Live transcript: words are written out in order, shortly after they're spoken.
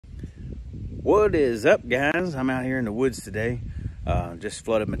What is up, guys? I'm out here in the woods today. Just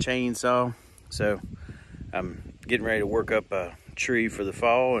flooded my chainsaw, so I'm getting ready to work up a tree for the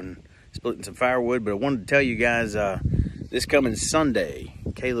fall and splitting some firewood. But I wanted to tell you guys, this coming Sunday,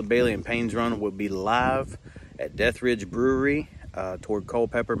 Caleb Bailey and Payne's Run will be live at Death Ridge Brewery toward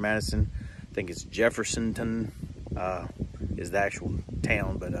Culpeper, Madison. I think it's Jeffersonton is the actual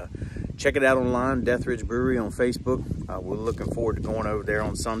town, but check it out online, Death Ridge Brewery on Facebook. We're looking forward to going over there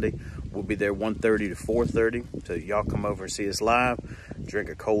on Sunday. We'll be there 1:30 to 4:30, so y'all come over and see us live, drink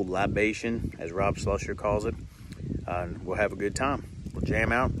a cold libation, as Rob Slusher calls it, and we'll have a good time. We'll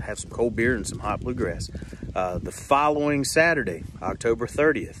jam out, have some cold beer and some hot bluegrass. The following Saturday, October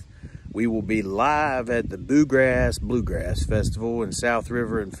 30th, we will be live at the Bluegrass Festival in South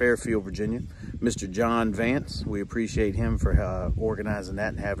River in Fairfield, Virginia. Mr. John Vance, we appreciate him for organizing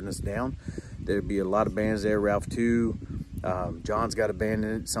that and having us down. There'll be a lot of bands there, Ralph 2. John's got a band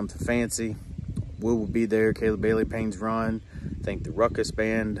in it, Something Fancy. Will be there, Caleb Bailey, Payne's Run. I think the Ruckus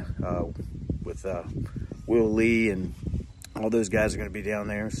Band with Will Lee and all those guys are going to be down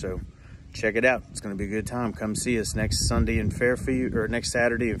there. So check it out. It's going to be a good time. Come see us next Sunday in Fairfield, or next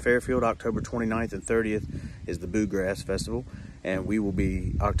Saturday in Fairfield. October 29th and 30th is the Bluegrass Festival. And we will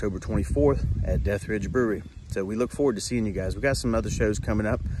be October 24th at Death Ridge Brewery. So we look forward to seeing you guys. We got some other shows coming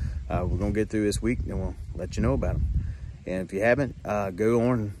up. We're going to get through this week and we'll let you know about them. And if you haven't, go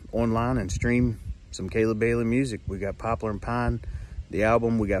online and stream some Caleb Bailey music. We got Poplar and Pine, the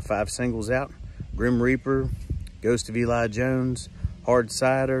album. We got 5 singles out: Grim Reaper, Ghost of Eli Jones, Hard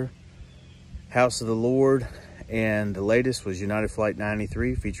Cider, House of the Lord, and the latest was United Flight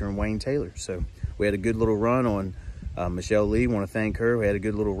 93 featuring Wayne Taylor. So we had a good little run on Michelle Lee. Want to thank her. We had a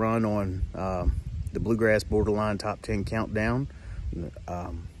good little run on the Bluegrass Borderline Top 10 Countdown.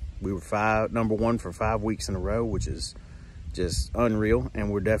 We were #1 for 5 weeks in a row, which is just unreal,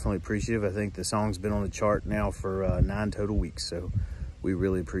 and we're definitely appreciative. I think the song's been on the chart now for 9 total weeks, so we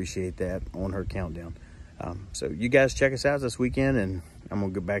really appreciate that on her countdown. So you guys check us out this weekend, and I'm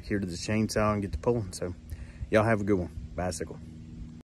gonna go back here to the chainsaw and get to pulling. So y'all have a good one. Bicycle.